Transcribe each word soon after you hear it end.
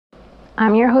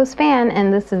I'm your host, Fan,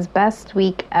 and this is Best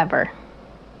Week Ever.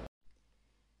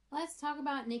 Let's talk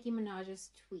about Nicki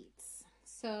Minaj's tweets.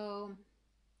 So,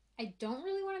 I don't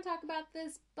really want to talk about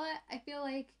this, but I feel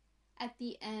like at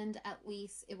the end, at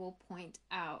least, it will point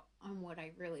out on what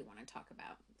I really want to talk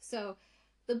about. So,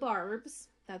 the Barbs,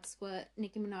 that's what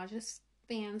Nicki Minaj's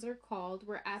fans are called,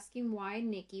 were asking why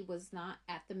Nicki was not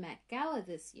at the Met Gala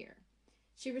this year.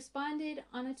 She responded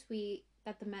on a tweet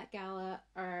that the Met Gala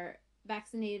are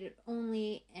vaccinated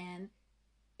only, and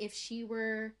if she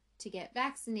were to get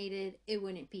vaccinated, it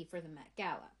wouldn't be for the Met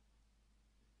Gala.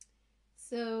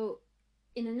 So,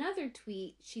 in another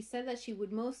tweet, she said that she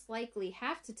would most likely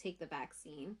have to take the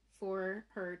vaccine for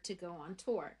her to go on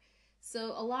tour.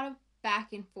 So, a lot of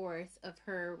back and forth of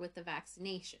her with the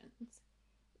vaccinations.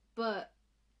 But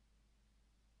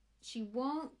she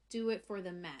won't do it for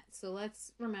the Met. So,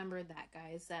 let's remember that,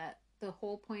 guys, that the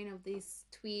whole point of this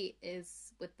tweet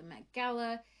is with the Met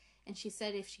Gala. And she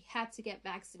said if she had to get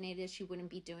vaccinated, she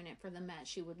wouldn't be doing it for the Met.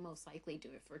 She would most likely do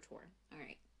it for tour. All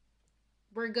right.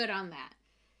 We're good on that.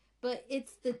 But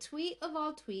it's the tweet of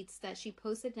all tweets that she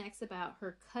posted next about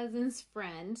her cousin's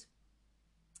friend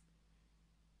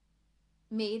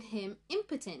made him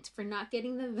impotent for not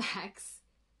getting the vax.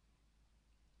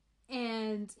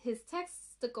 And his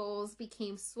testicles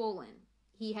became swollen.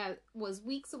 He was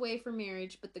weeks away from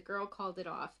marriage, but the girl called it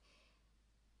off.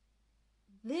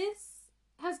 This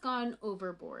has gone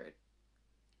overboard.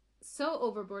 So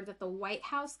overboard that the White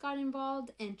House got involved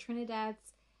and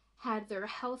Trinidad's had their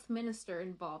health minister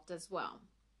involved as well.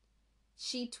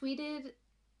 She tweeted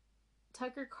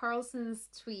Tucker Carlson's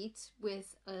tweet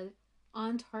with a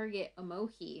on target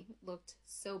emoji. Looked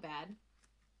so bad.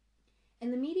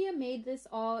 And the media made this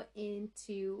all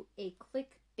into a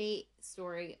clickbait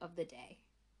story of the day.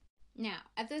 Now,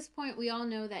 at this point, we all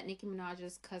know that Nicki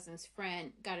Minaj's cousin's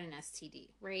friend got an STD,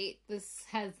 right? This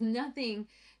has nothing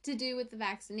to do with the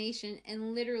vaccination,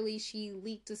 and literally she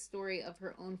leaked a story of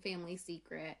her own family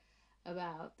secret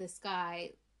about this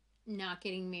guy not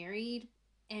getting married,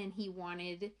 and he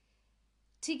wanted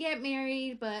to get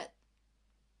married, but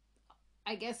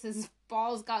I guess his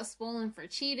balls got swollen for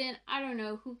cheating. I don't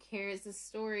know, who cares? The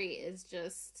story is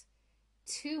just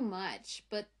too much,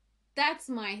 but that's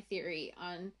my theory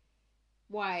on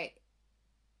why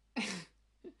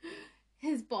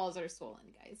his balls are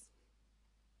swollen, guys.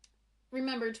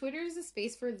 Remember, Twitter is a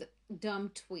space for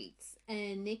dumb tweets,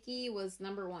 and Nicki was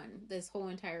number one this whole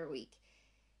entire week.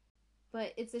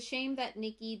 But it's a shame that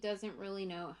Nicki doesn't really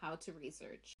know how to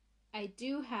research. I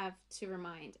do have to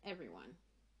remind everyone,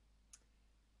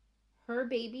 her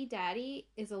baby daddy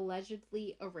is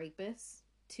allegedly a rapist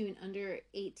to an under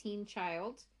 18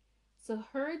 child. So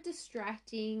her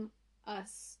distracting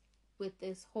us with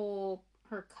this whole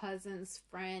her cousin's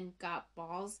friend got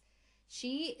balls,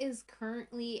 she is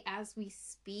currently, as we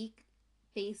speak,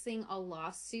 facing a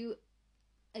lawsuit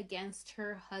against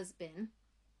her husband,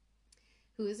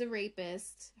 who is a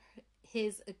rapist.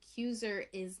 His accuser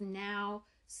is now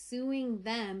suing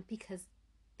them because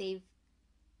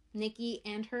Nicki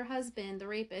and her husband, the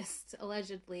rapist,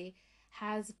 allegedly,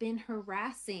 has been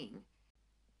harassing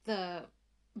the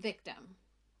victim.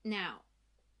 Now,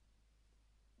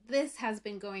 this has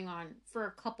been going on for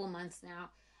a couple months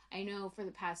now. I know for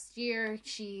the past year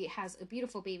she has a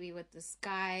beautiful baby with this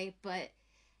guy, but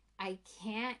I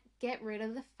can't get rid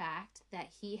of the fact that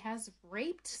he has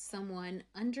raped someone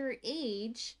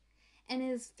underage and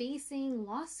is facing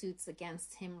lawsuits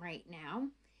against him right now.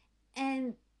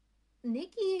 And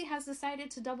Nicki has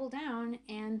decided to double down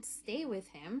and stay with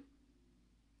him.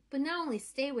 But not only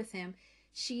stay with him,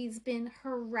 she's been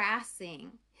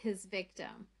harassing his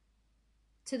victim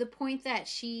to the point that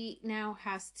she now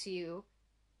has to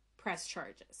press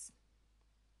charges.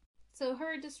 So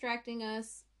her distracting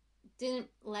us didn't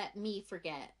let me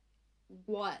forget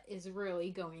what is really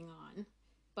going on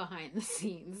behind the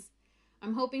scenes.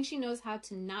 I'm hoping she knows how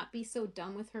to not be so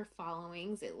dumb with her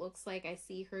followings. It looks like I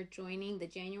see her joining the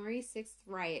January 6th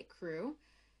riot crew.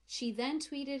 She then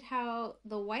tweeted how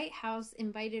the White House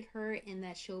invited her and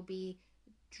that she'll be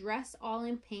dressed all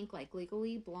in pink like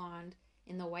Legally Blonde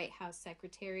in the White House.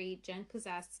 Secretary Jen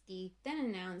Psaki then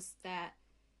announced that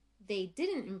they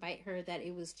didn't invite her, that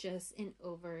it was just an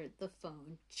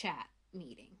over-the-phone chat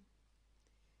meeting.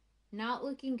 Not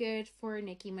looking good for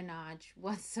Nicki Minaj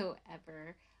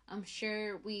whatsoever. I'm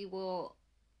sure we will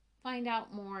find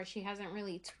out more. She hasn't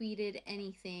really tweeted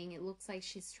anything. It looks like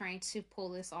she's trying to pull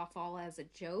this off all as a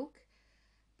joke.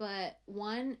 But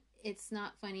one, it's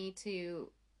not funny to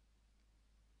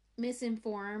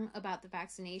misinform about the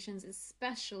vaccinations,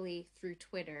 especially through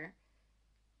Twitter.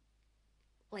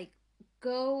 Like,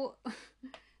 go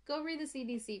go read the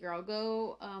CDC, girl.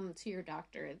 Go to your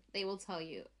doctor. They will tell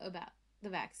you about the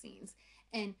vaccines.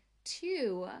 And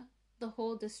two, the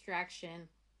whole distraction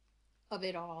of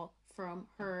it all from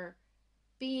her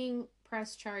being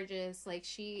press charges. Like,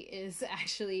 she is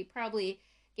actually probably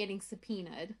getting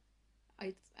subpoenaed,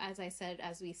 as I said,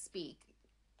 as we speak,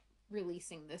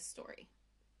 releasing this story.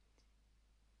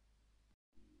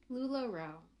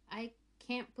 LuLaRoe. I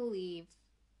can't believe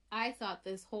I thought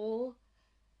this whole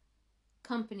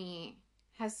company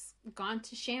has gone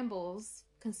to shambles,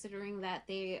 considering that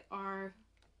they are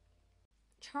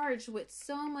charged with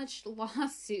so much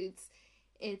lawsuits.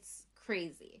 It's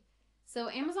crazy. So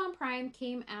Amazon Prime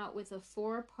came out with a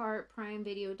 4-part Prime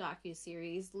Video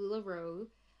docuseries, LuLaRoe,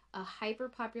 a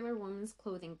hyper-popular women's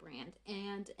clothing brand,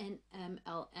 and an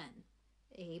MLM,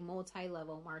 a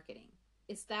multi-level marketing.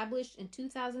 Established in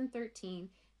 2013,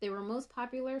 they were most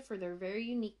popular for their very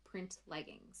unique print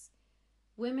leggings.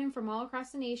 Women from all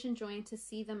across the nation joined to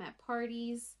see them at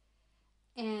parties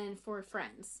and for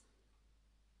friends.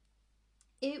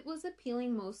 It was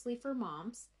appealing mostly for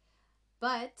moms,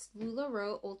 but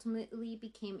LuLaRoe ultimately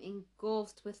became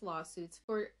engulfed with lawsuits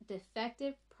for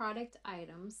defective product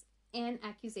items and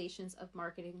accusations of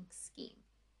marketing scheme.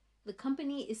 The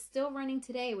company is still running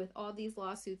today with all these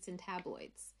lawsuits in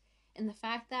tabloids. And the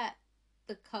fact that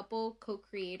the couple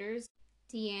co-creators,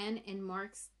 Deanne and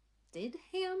Mark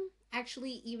Stidham,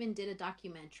 actually even did a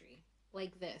documentary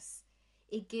like this.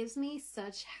 It gives me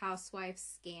such housewife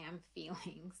scam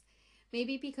feelings.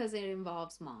 Maybe because it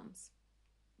involves moms.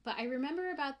 But I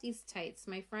remember about these tights.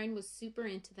 My friend was super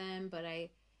into them, but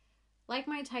I like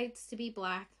my tights to be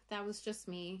black. That was just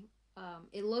me.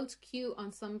 It looked cute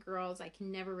on some girls. I can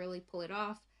never really pull it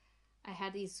off. I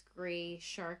had these gray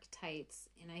shark tights,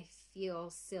 and I feel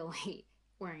silly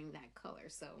wearing that color.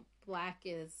 So black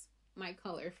is my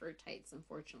color for tights,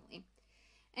 unfortunately.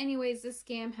 Anyways, this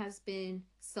scam has been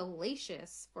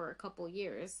salacious for a couple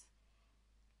years.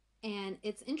 And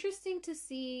it's interesting to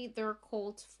see their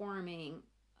cult forming,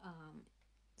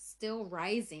 still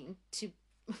rising to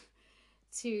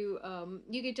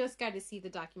you just got to see the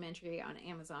documentary on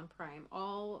Amazon Prime.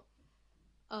 All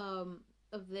of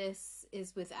this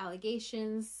is with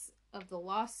allegations of the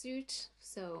lawsuit.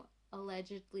 So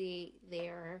allegedly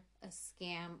they're a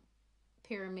scam,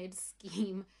 pyramid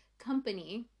scheme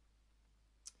company.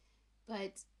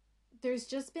 But there's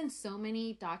just been so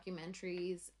many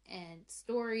documentaries and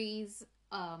stories,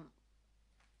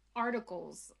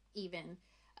 articles even,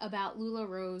 about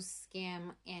LuLaRoe's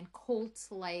scam and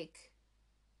cult-like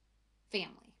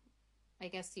family. I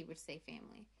guess you would say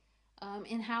family.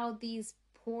 And how these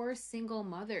poor single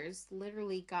mothers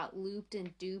literally got looped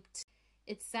and duped.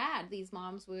 It's sad. These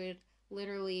moms would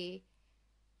literally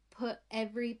put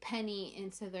every penny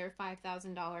into their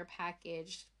 $5,000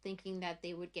 package thinking that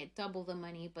they would get double the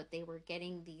money, but they were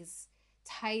getting these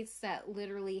tights that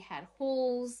literally had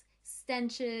holes,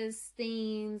 stenches,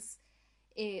 stains.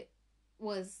 It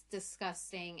was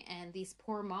disgusting, and these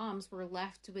poor moms were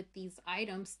left with these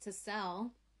items to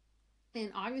sell,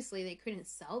 and obviously they couldn't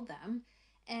sell them,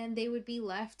 and they would be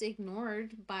left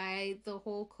ignored by the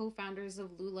whole co-founders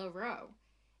of LuLaRoe,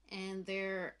 and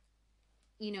they're,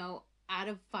 out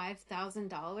of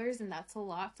 $5,000, and that's a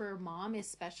lot for a mom,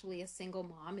 especially a single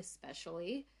mom,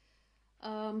 especially.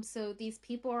 So these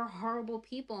people are horrible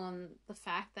people, and the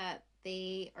fact that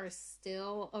they are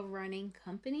still a running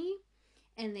company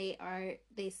and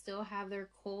they still have their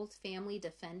cult family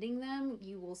defending them.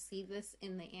 You will see this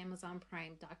in the Amazon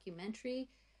Prime documentary.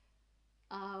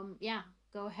 Yeah,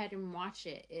 go ahead and watch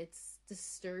it. It's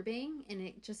disturbing, and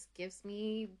it just gives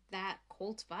me that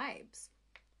cult vibes.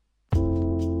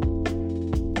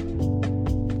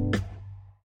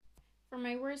 For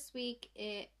my worst week,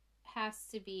 it has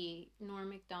to be Norm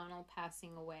Macdonald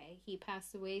passing away. He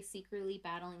passed away secretly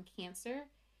battling cancer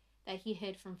that he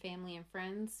hid from family and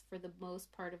friends for the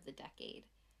most part of the decade.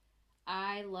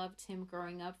 I loved him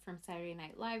growing up from Saturday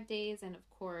Night Live days, and of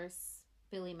course,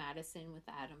 Billy Madison with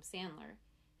Adam Sandler.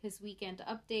 His Weekend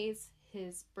Updates,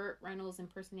 his Burt Reynolds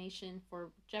impersonation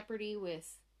for Jeopardy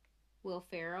with Will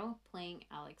Ferrell playing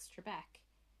Alex Trebek.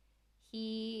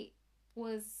 He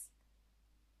was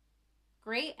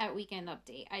great at Weekend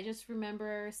Update. I just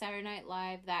remember Saturday Night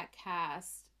Live, that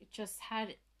cast, it just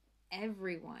had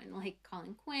everyone, like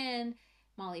Colin Quinn,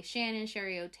 Molly Shannon,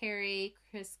 Sherry O'Terry,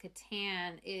 Chris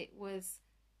Kattan. It was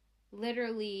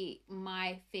literally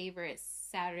my favorite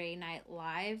Saturday Night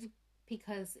Live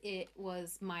because it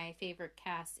was my favorite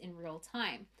cast in real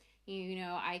time.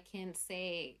 I can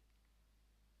say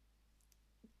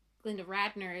Glinda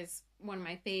Radner is one of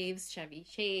my faves, Chevy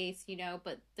Chase,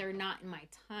 but they're not in my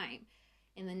time.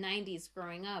 In the 90s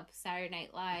growing up, Saturday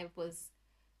Night Live was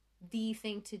the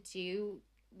thing to do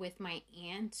with my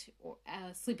aunt, or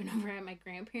sleeping over at my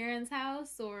grandparents'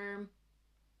 house, or,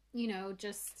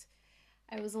 just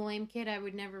I was a lame kid. I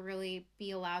would never really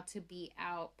be allowed to be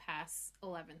out past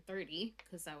 11:30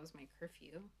 because that was my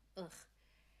curfew. Ugh.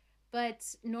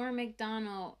 But Norm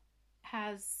Macdonald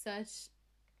has such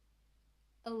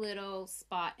a little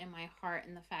spot in my heart,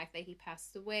 in the fact that he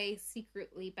passed away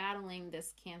secretly battling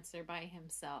this cancer by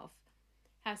himself.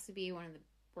 Has to be one of the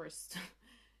worst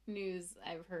news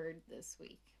I've heard this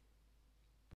week.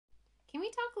 Can we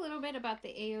talk a little bit about the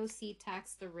AOC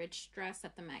Tax the Rich dress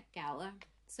at the Met Gala?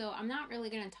 So I'm not really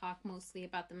going to talk mostly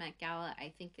about the Met Gala.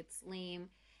 I think it's lame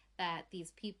that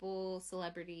these people,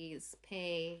 celebrities,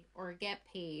 pay or get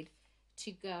paid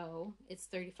to go. It's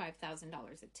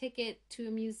 $35,000 a ticket to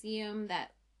a museum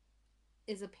that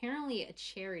is apparently a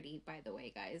charity, by the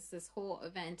way, guys. This whole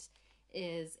event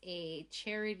is a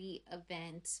charity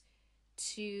event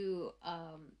to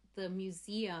the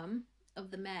Museum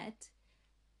of the Met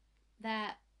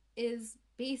that is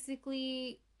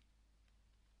basically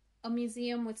a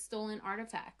museum with stolen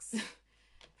artifacts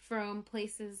from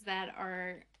places that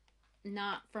are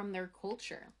not from their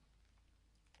culture.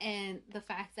 And the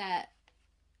fact that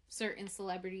certain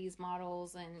celebrities,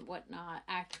 models, and whatnot,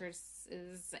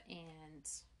 actresses and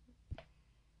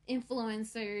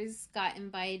influencers got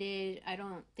invited, I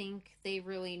don't think they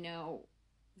really know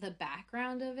the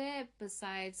background of it,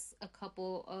 besides a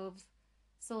couple of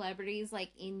celebrities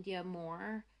like India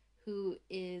Moore, who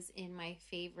is in my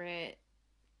favorite,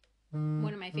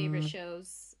 one of my favorite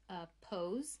shows,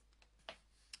 Pose.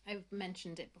 I've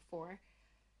mentioned it before.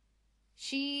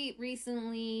 She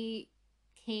recently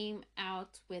came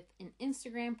out with an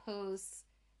Instagram post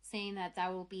saying that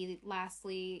will be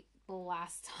lastly the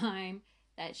last time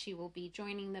that she will be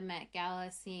joining the Met Gala,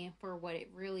 seeing for what it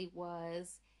really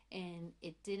was, and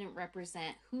it didn't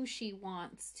represent who she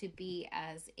wants to be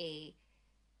as a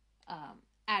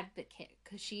advocate,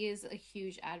 because she is a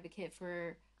huge advocate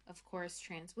for, of course,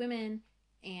 trans women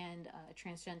and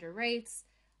transgender rights,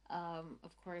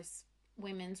 of course,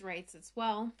 women's rights as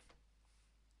well.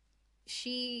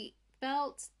 She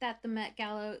felt that the Met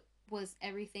Gala was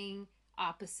everything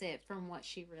opposite from what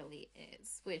she really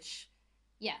is, which,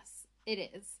 yes,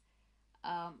 it is.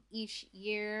 Each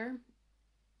year,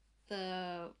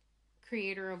 the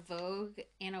creator of Vogue,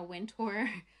 Anna Wintour,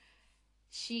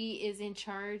 she is in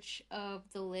charge of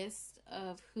the list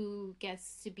of who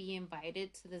gets to be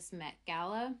invited to this Met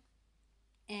Gala.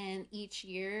 And each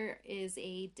year is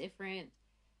a different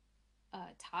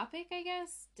topic, I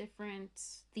guess. Different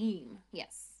theme.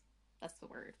 Yes, that's the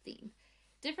word, theme.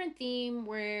 Different theme,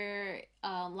 where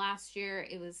last year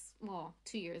it was,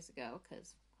 2 years ago,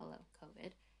 because, hello,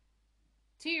 COVID.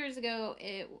 2 years ago,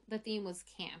 the theme was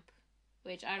camp,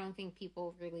 which I don't think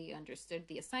people really understood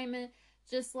the assignment.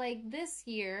 Just like this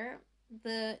year,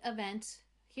 the event,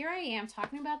 here I am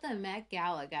talking about the Met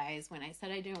Gala, guys, when I said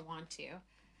I didn't want to.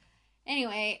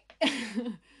 Anyway,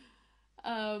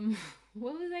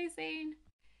 what was I saying?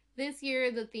 This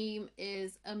year, the theme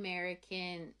is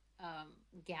American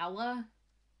gala,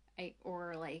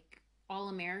 or like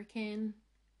all-American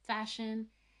fashion.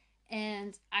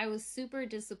 And I was super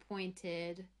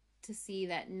disappointed to see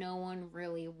that no one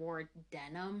really wore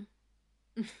denim.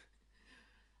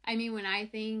 I mean, when I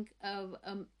think of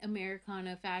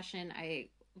Americana fashion,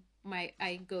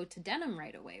 I go to denim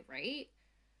right away, right?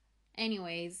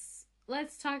 Anyways,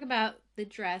 let's talk about the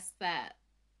dress that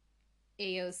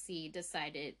AOC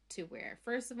decided to wear.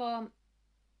 First of all,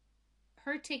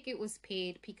 her ticket was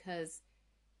paid because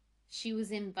she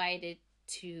was invited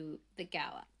to the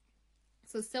gala.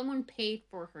 So someone paid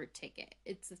for her ticket.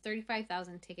 It's a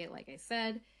 $35,000 ticket, like I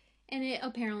said, and it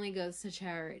apparently goes to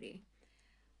charity.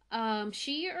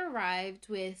 She arrived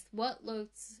with what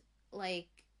looked like,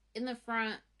 in the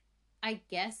front, I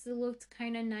guess it looked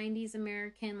kind of 90s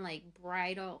American, like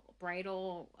bridal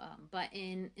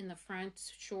button in the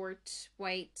front, short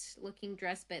white looking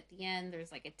dress, but at the end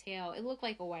there's like a tail. It looked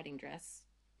like a wedding dress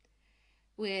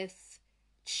with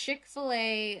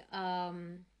Chick-fil-A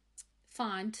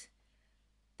font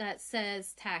that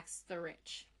says tax the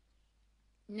rich.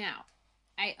 Now,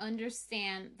 I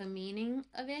understand the meaning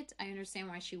of it. I understand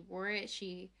why she wore it.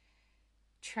 She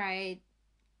tried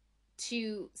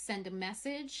to send a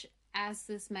message as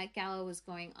this Met Gala was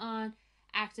going on.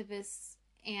 Activists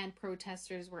and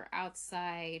protesters were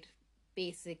outside,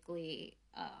 basically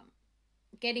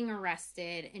getting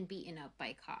arrested and beaten up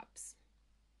by cops.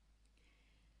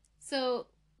 So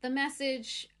the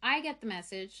message, I get the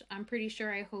message. I'm pretty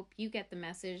sure, I hope you get the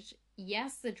message.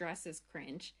 Yes, the dress is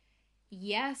cringe.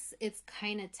 Yes, it's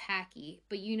kind of tacky,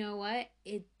 but you know what?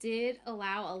 It did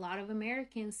allow a lot of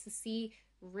Americans to see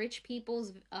rich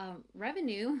people's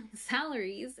revenue,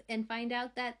 salaries, and find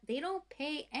out that they don't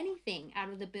pay anything out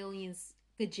of the billions,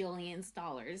 gajillions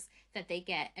dollars that they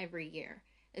get every year,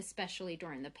 especially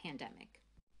during the pandemic.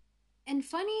 And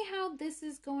funny how this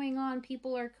is going on.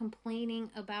 People are complaining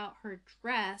about her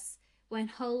dress when,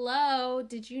 hello,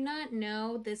 did you not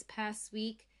know this past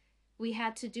week we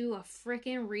had to do a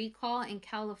freaking recall in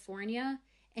California?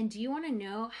 And do you want to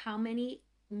know how many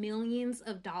millions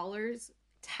of dollars,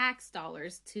 tax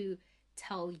dollars, to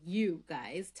tell you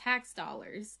guys, tax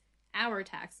dollars, our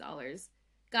tax dollars,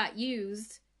 got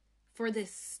used for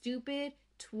this stupid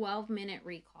 12-minute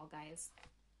recall, guys?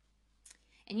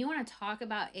 And you want to talk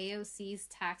about AOC's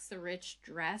tax the rich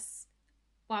dress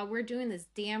while we're doing this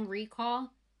damn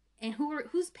recall? And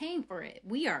who's paying for it?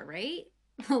 We are, right?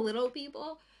 The little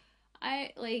people.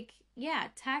 Yeah,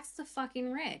 tax the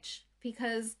fucking rich,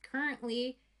 because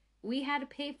currently we had to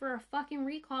pay for a fucking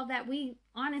recall that we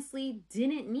honestly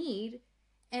didn't need.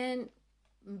 And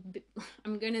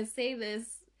I'm gonna say this,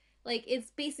 like,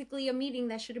 it's basically a meeting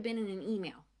that should have been in an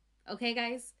email. Okay,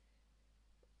 guys?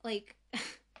 Like,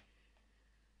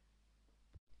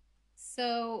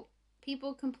 so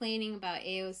people complaining about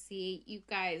AOC, you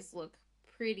guys look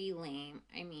pretty lame.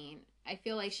 I mean, I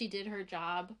feel like she did her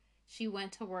job. She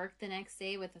went to work the next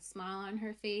day with a smile on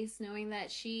her face, knowing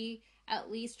that she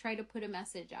at least tried to put a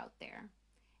message out there.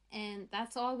 And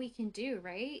that's all we can do,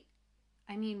 right?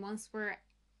 I mean, once we're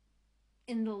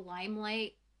in the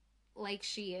limelight like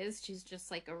she is, she's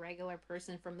just like a regular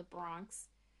person from the Bronx.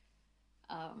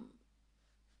 Now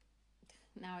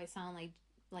I sound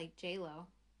like J-Lo.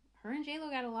 Her and J-Lo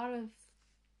got a lot of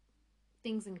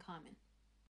things in common.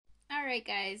 All right,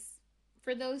 guys.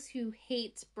 For those who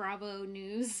hate Bravo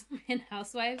News and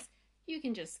Housewives, you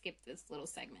can just skip this little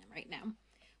segment right now.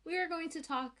 We are going to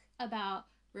talk about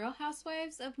Real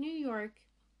Housewives of New York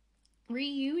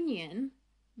reunion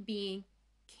being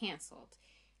canceled.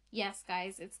 Yes,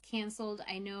 guys, it's canceled.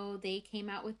 I know they came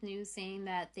out with news saying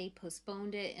that they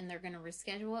postponed it and they're going to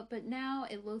reschedule it, but now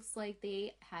it looks like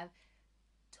they have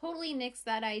totally nixed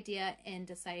that idea and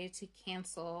decided to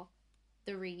cancel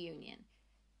the reunion.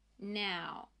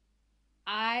 Now,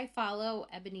 I follow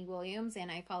Ebony Williams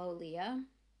and I follow Leah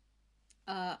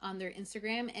on their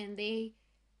Instagram, and they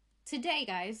today,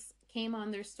 guys, came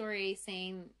on their story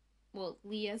saying, well,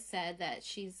 Leah said that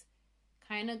she's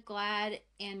kind of glad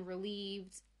and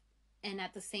relieved and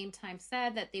at the same time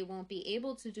sad that they won't be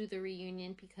able to do the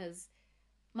reunion because,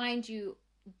 mind you,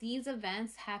 these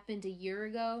events happened a year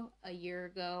ago. A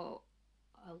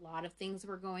lot of things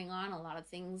were going on. A lot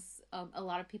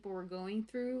of people were going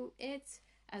through it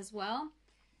as well.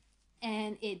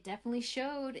 And it definitely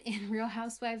showed in Real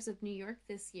Housewives of New York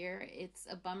this year. It's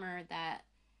a bummer that,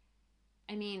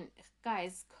 I mean,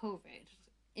 guys, COVID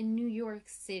in New York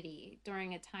City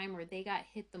during a time where they got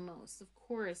hit the most. Of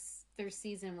course, their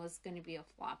season was going to be a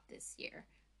flop this year.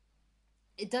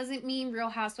 It doesn't mean Real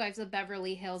Housewives of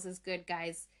Beverly Hills is good,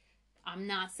 guys. I'm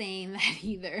not saying that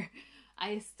either.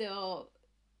 I still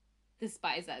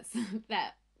despise that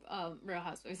Real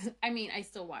Housewives. I mean, I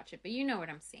still watch it, but you know what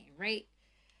I'm saying, right?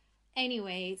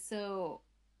 Anyway, so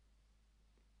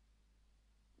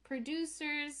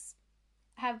producers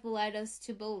have led us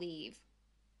to believe,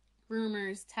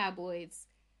 rumors, tabloids,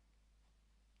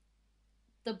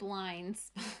 the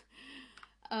blinds,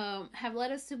 have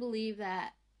led us to believe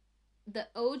that the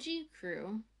OG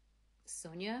crew,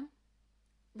 Sonia,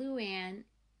 Luann,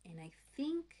 and I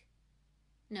think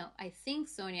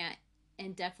Sonia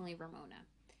and definitely Ramona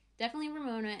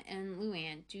and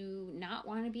Luann do not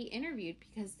want to be interviewed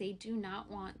because they do not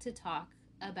want to talk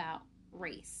about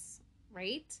race,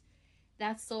 right?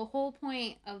 That's the whole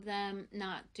point of them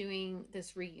not doing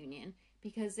this reunion,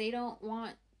 because they don't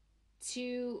want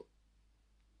to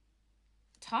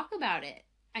talk about it.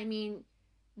 I mean,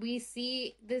 we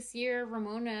see this year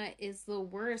Ramona is the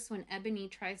worst when Ebony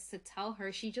tries to tell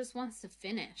her. She just wants to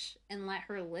finish and let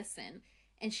her listen.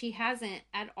 And she hasn't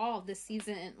at all this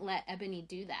season let Ebony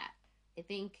do that. I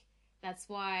think that's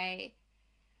why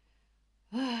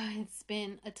it's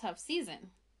been a tough season.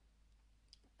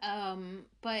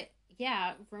 But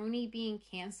yeah, Roni being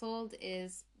canceled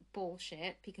is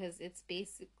bullshit because it's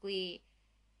basically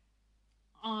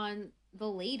on the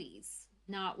ladies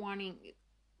not wanting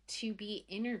to be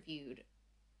interviewed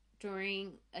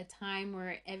during a time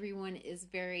where everyone is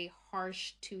very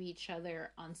harsh to each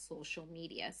other on social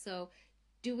media. So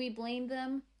do we blame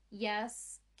them?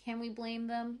 Yes. Can we blame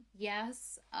them?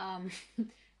 Yes.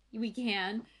 We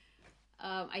can.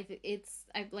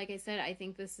 Like I said, I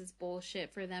think this is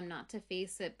bullshit for them not to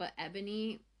face it, but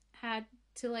Ebony had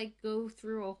to like go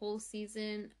through a whole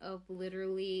season of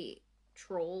literally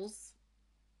trolls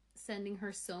sending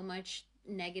her so much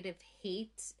negative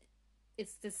hate.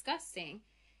 It's disgusting.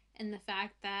 And the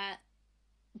fact that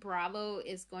Bravo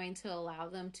is going to allow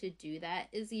them to do that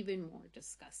is even more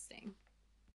disgusting.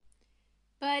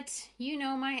 But you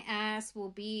know, my ass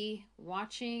will be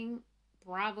watching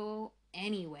Bravo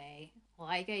anyway,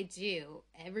 like I do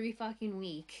every fucking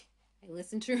week. I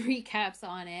listen to recaps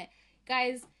on it.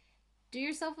 Guys, do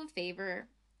yourself a favor.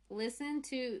 Listen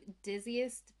to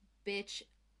Dizziest Bitch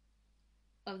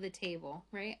of the Table,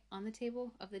 right? On the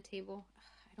table? Of the table?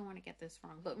 I don't want to get this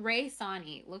wrong, but Ray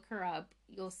Sani, look her up.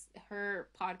 Her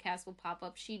podcast will pop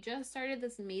up. She just started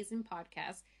this amazing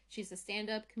podcast. She's a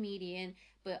stand-up comedian,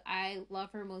 but I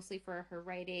love her mostly for her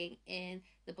writing in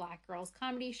the Black Girls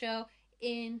Comedy Show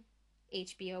in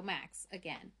HBO Max.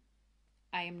 Again,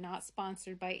 I am not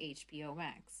sponsored by HBO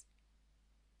Max.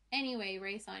 Anyway,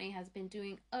 Ray Sani has been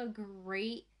doing a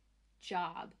great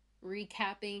job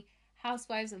recapping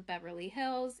Housewives of Beverly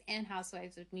Hills and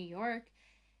Housewives of New York.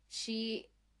 She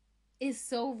is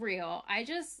so real. I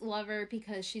just love her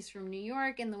because she's from New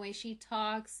York, and the way she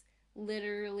talks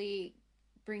literally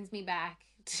brings me back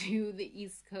to the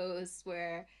East Coast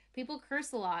where people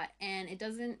curse a lot, and it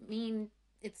doesn't mean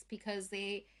it's because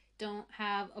they don't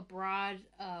have a broad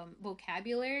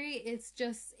vocabulary. It's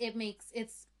just,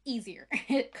 it's easier.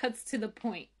 It cuts to the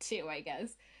point too, I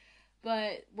guess.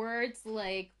 But words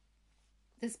like,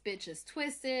 this bitch is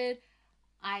twisted,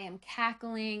 I am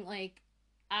cackling, like,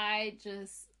 I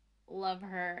just love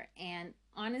her. And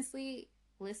honestly,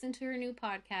 listen to her new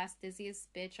podcast, Dizziest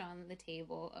Bitch on the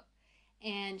Table.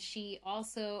 And she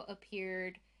also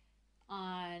appeared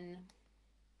on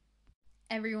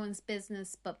Everyone's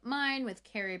Business But Mine with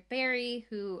Cara Berry,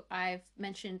 who I've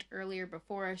mentioned earlier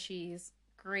before. She's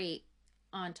great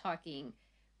on talking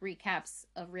recaps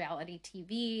of reality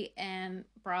TV and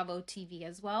Bravo TV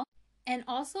as well. And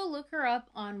also look her up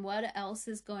on What Else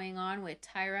Is Going On with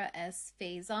Tyra S.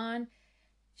 Faison.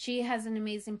 She has an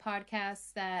amazing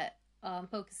podcast that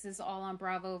focuses all on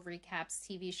Bravo, recaps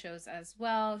TV shows as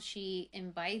well. She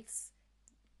invites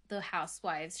the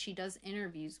housewives. She does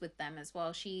interviews with them as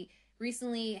well. She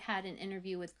recently had an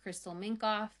interview with Crystal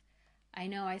Minkoff. I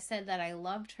know I said that I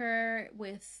loved her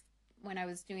when I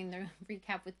was doing the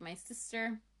recap with my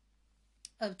sister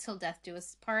of Till Death Do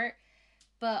Us Part.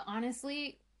 But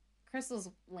honestly, Crystal's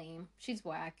lame. She's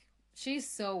whack. She's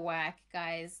so whack,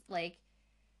 guys. Like,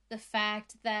 the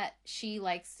fact that she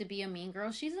likes to be a mean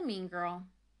girl, she's a mean girl.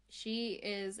 She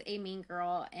is a mean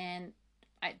girl, and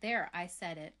I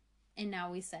said it. And now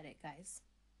we said it, guys.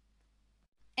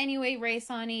 Anyway, Ray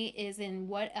Sani is in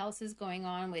What Else Is Going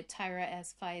On with Tyra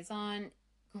S. Faison.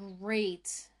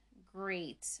 Great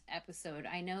episode.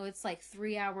 I know it's like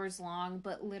 3 hours long,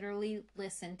 but literally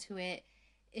listen to it.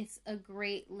 It's a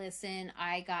great listen.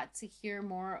 I got to hear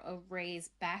more of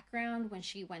Ray's background when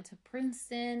she went to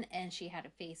Princeton, and she had to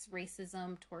face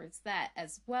racism towards that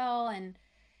as well. And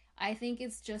I think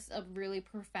it's just a really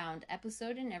profound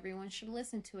episode, and everyone should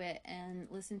listen to it and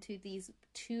listen to these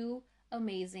two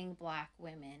amazing Black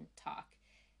women talk.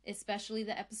 Especially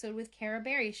the episode with Cara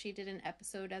Berry. She did an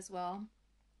episode as well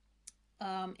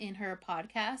in her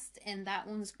podcast, and that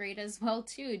one's great as well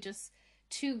too. Just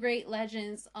two great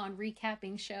legends on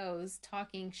recapping shows,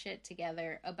 talking shit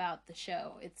together about the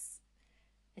show. It's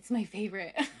my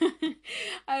favorite.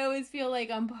 I always feel like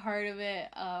I'm part of it.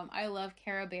 I love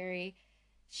Cara Berry.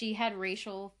 She had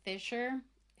Rachel Fisher,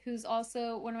 who's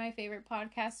also one of my favorite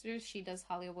podcasters. She does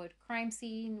Hollywood Crime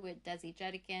Scene with Desi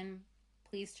Jedikin.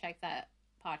 Please check that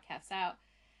podcast out.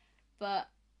 But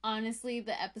honestly,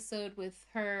 the episode with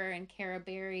her and Cara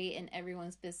Berry and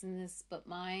Everyone's Business But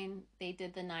Mine, they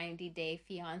did the 90 Day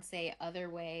Fiancé Other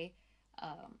Way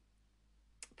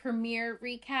premiere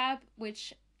recap,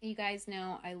 which you guys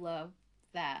know I love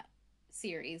that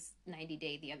series, 90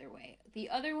 Day The Other Way. The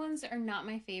other ones are not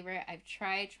my favorite. I've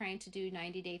trying to do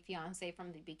 90 Day Fiancé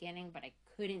from the beginning, but I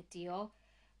couldn't deal.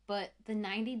 But the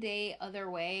 90 Day Other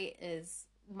Way is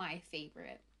my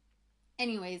favorite.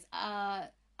 Anyways,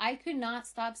 I could not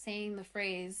stop saying the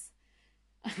phrase,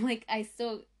 like,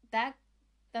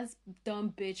 that's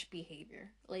dumb bitch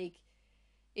behavior. Like,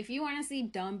 if you want to see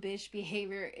dumb bitch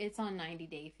behavior, it's on 90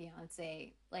 Day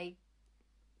Fiancé. Like,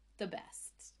 the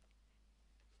best.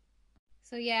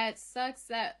 So yeah, it sucks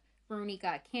that Roni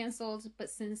got canceled, but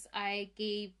since I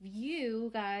gave you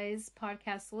guys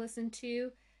podcasts to listen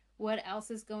to, What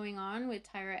Else Is Going On with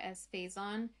Tyra S.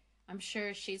 Faison, I'm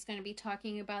sure she's going to be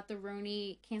talking about the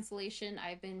Roni cancellation.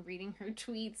 I've been reading her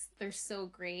tweets. They're so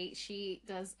great. She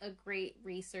does a great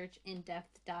research,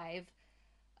 in-depth dive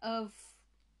of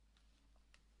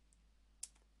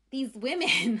these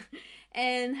women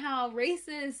and how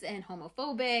racist and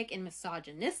homophobic and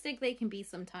misogynistic they can be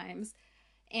sometimes.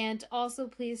 And also,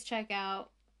 please check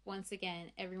out, once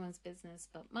again, Everyone's Business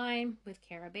But Mine with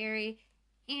Cara Berry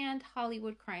and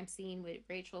Hollywood Crime Scene with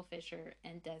Rachel Fisher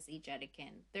and Desi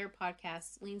Jetikin. Their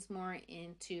podcast leans more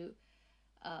into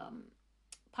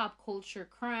pop culture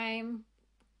crime,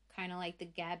 kind of like the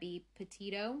Gabby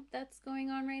Petito that's going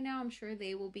on right now. I'm sure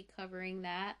they will be covering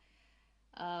that.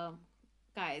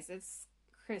 Guys, it's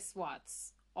Chris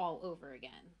Watts all over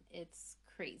again. It's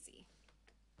crazy.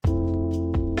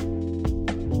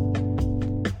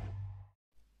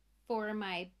 For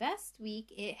my best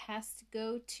week, it has to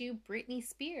go to Britney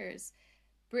Spears.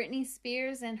 Britney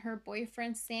Spears and her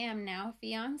boyfriend Sam, now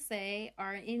fiance,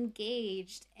 are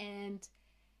engaged, and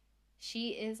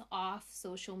she is off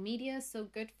social media, so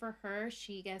good for her.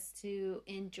 She gets to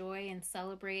enjoy and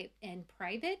celebrate in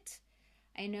private.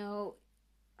 I know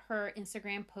her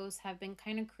Instagram posts have been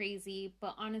kind of crazy,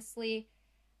 but honestly,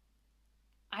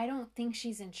 I don't think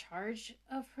she's in charge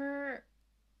of her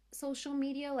social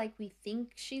media like we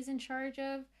think she's in charge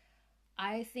of.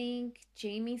 I think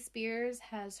Jamie Spears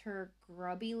has her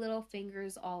grubby little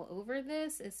fingers all over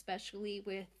this, especially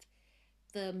with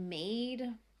the maid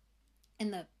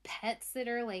and the pet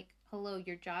sitter. Like, hello,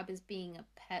 your job is being a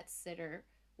pet sitter.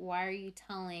 Why are you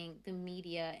telling the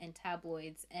media and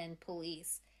tabloids and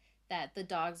police that the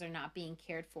dogs are not being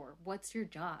cared for? What's your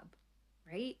job,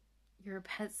 right? You're a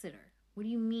pet sitter. What do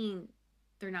you mean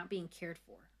they're not being cared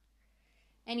for?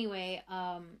 Anyway,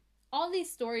 all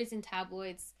these stories in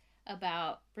tabloids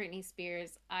about Britney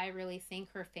Spears, I really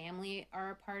think her family are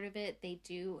a part of it. They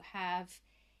do have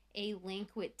a link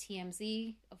with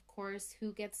TMZ, of course.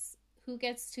 Who gets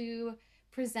to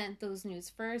present those news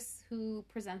first? Who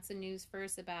presents the news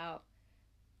first about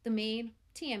the maid?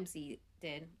 TMZ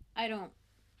did.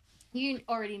 You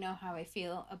already know how I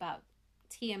feel about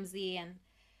TMZ and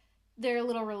their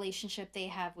little relationship they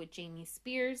have with Jamie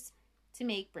Spears to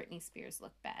make Britney Spears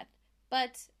look bad.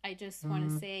 But I just want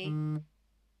to say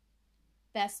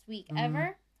best week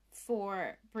ever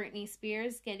for Britney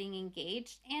Spears getting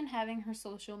engaged and having her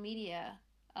social media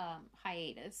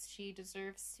hiatus. She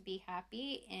deserves to be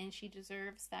happy, and she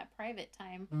deserves that private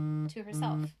time to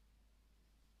herself.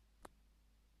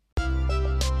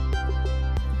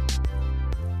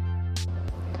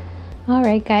 All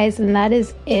right, guys, and that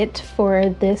is it for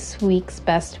this week's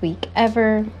Best Week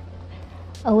Ever.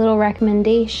 A little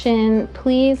recommendation,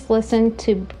 please listen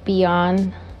to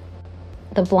Beyond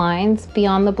the Blinds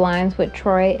with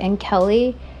Troy and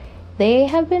Kelly. They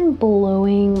have been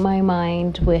blowing my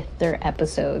mind with their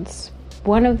episodes.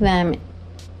 One of them,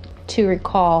 to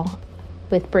recall,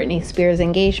 with Britney Spears'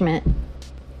 engagement,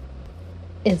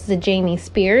 is the Jamie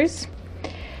Spears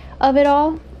of it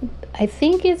all. I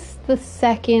think it's the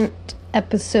second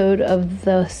episode of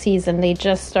the season. They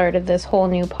just started this whole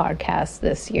new podcast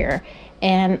this year,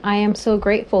 and I am so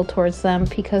grateful towards them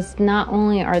because not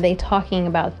only are they talking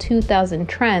about 2000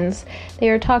 trends, they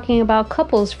are talking about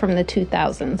couples from the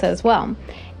 2000s as well,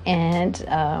 and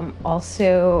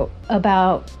also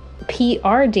about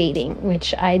PR dating,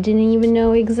 which I didn't even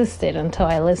know existed until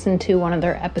I listened to one of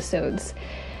their episodes.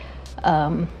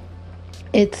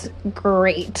 It's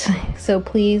great. So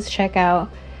please check out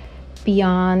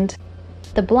Beyond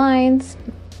the Blinds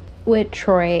with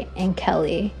Troy and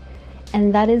Kelly.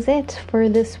 And that is it for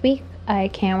this week. I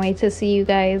can't wait to see you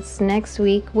guys next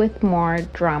week with more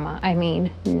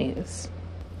news.